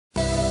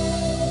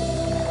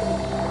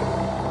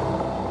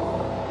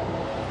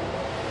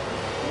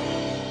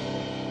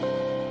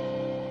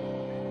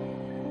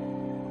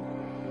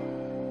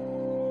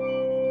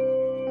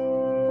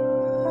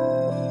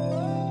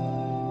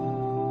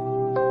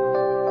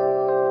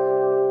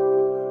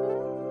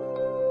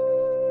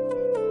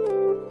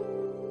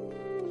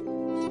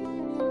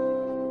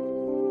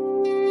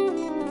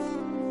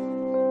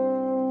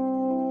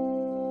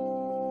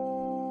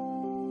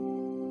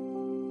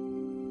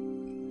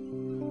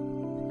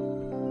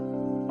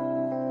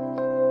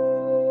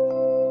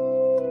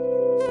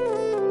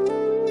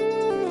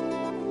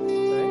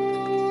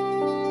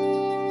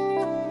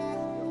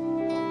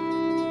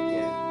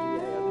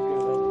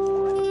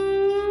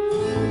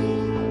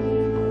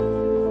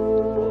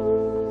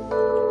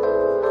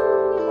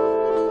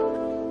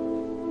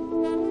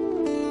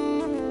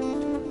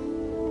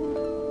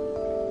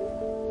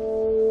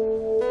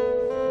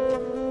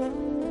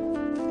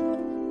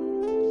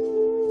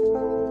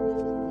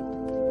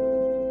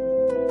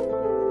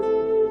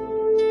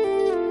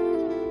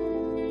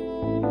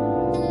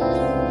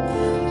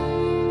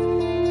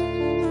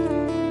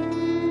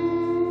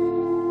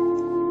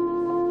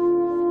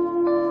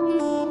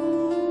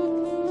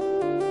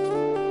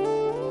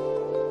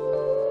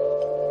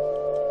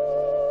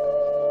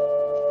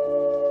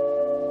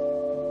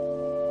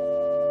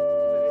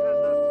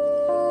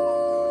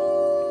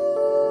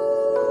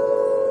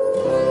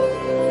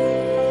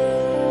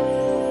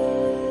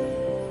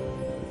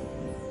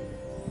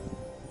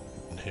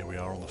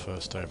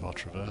first day of our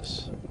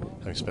traverse,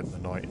 having spent the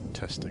night in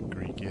Testa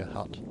Grihia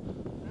Hut,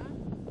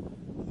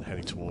 and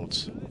heading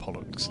towards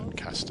Pollux and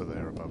Castor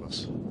there above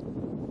us.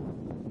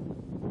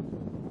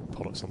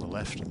 Pollux on the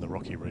left and the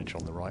rocky ridge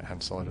on the right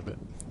hand side of it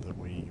that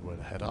we were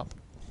to head up.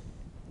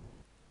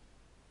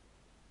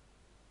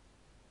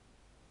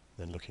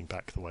 Then looking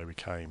back the way we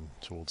came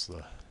towards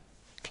the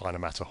Kleine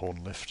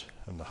Matterhorn lift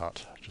and the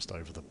hut just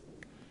over the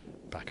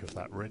back of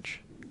that ridge.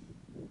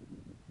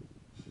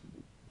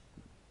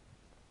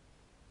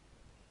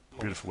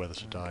 Beautiful weather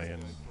today,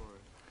 and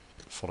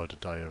followed a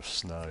day of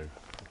snow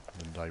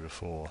the day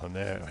before, and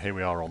here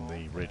we are on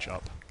the ridge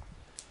up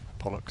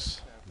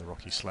Pollux, the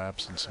rocky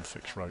slabs and some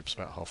fixed ropes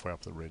about halfway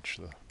up the ridge,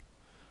 the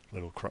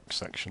little crux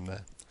section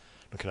there.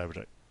 Looking over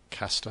at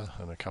Castor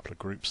and a couple of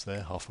groups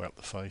there halfway up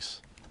the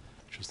face,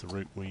 which is the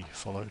route we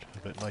followed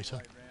a bit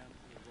later.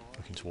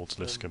 Looking towards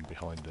Liskamm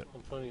behind it.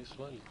 I'm finding it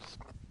slightly.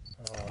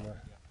 Oh no.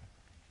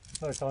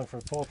 No time for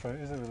a portrait,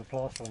 is it, with a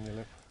plaster on your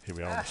lip? Here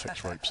we are on the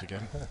fixed ropes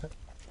again.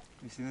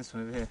 You seen this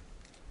one over here?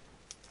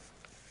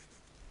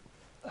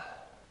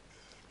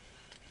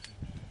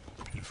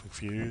 Beautiful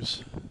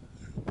views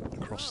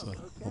across the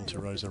Monte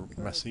Rosa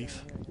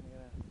Massif.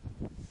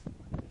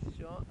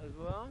 Shot as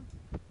well.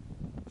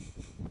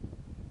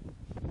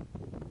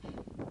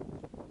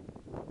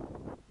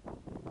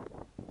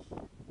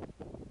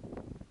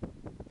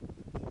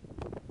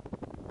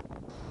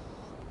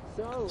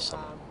 So,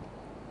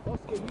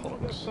 Oscar, you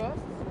go first.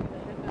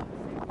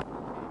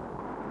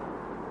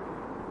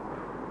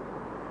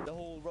 The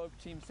whole rope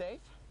team safe?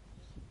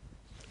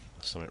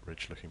 The summit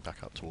ridge looking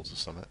back up towards the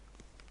summit.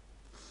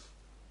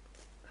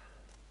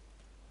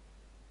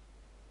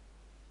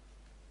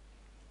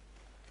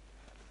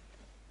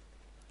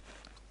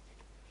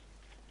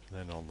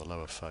 And then on the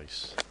lower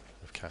face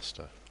of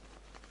Castor,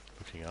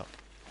 looking up,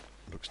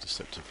 looks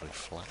deceptively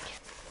flat.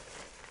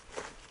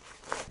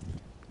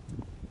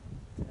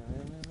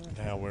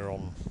 Now we're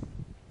on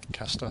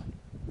Castor,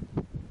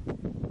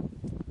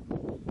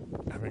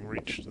 having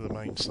reached the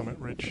main summit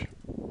ridge.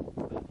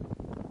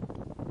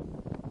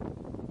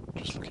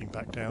 Just looking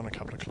back down, a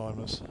couple of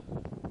climbers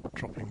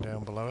dropping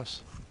down below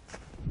us.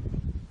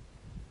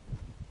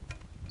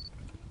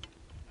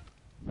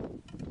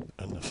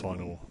 And the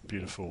final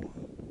beautiful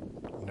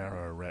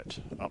narrow arete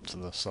up to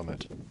the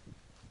summit,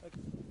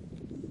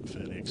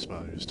 fairly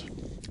exposed.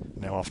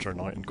 Now after a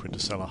night in Quinto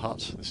Sella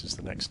Hut, this is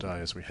the next day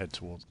as we head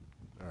towards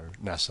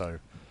Naso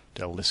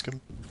del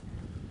Liskamm,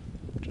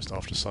 just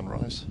after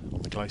sunrise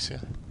on the glacier.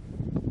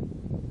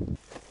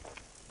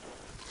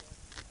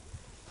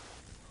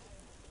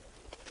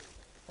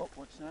 Oh,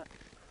 what's that?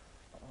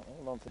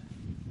 Hold on to.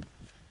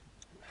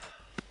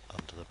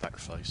 Under the back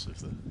face of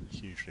the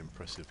hugely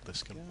impressive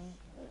Liskamm,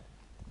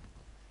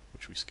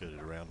 which we skirted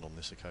around on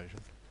this occasion.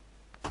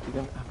 You're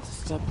going to have to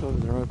step over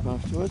the rope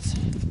afterwards.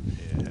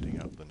 Here heading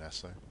up the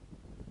Naso,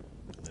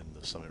 and then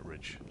the summit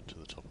ridge to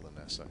the top of the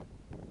Naso.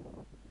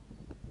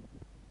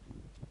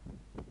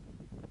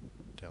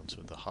 Down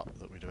to the hut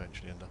that we'd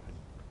eventually end up in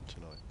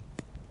tonight.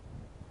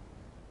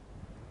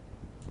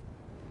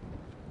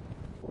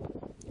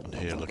 And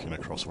here looking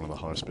across one of the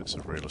highest bits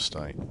of real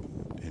estate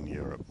in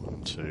Europe.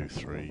 1, 2,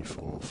 3,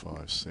 4,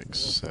 5, 6,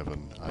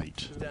 7,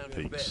 8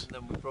 peaks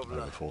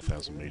over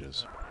 4,000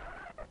 metres.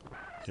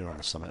 Here on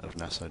the summit of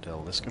Naso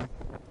del Liskamm,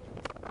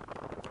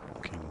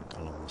 looking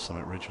along the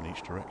summit ridge in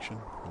each direction,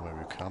 the way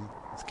we've come,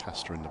 with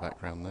Castor in the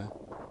background there.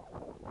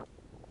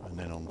 And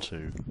then on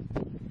to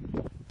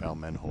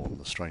Balmanhorn,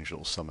 the strange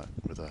little summit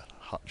with a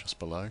hut just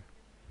below,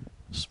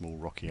 a small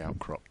rocky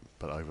outcrop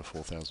but over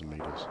 4,000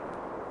 metres.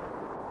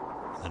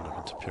 And then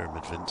looking to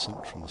Piramide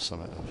Vincent from the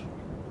summit of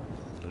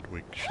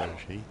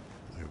Ludwigshohe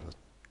over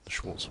the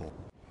Schwarzhorn.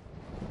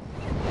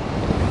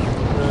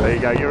 There you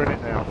go, you're in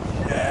it now.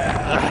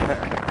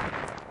 Yeah.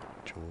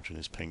 George in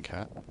his pink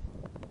hat.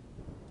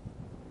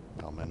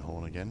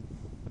 Balmanhorn again.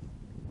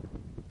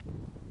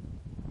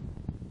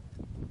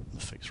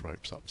 The fixed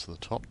ropes up to the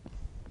top.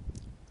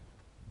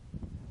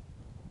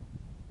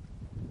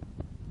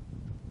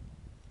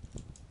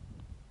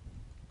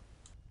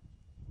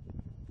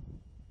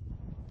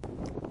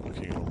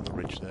 Looking along the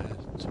ridge there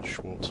to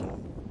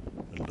Schwarzhorn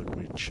and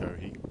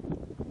Ludwigshohe.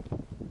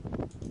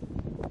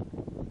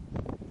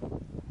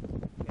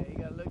 Okay, you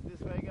gotta look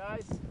this way,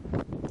 guys.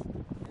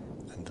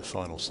 And the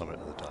final summit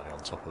of the day on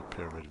top of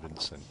Piramide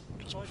Vincent,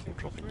 just before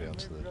dropping down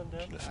to the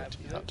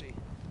Ginifetti Hut.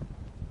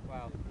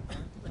 Wow.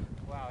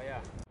 Wow,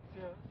 yeah.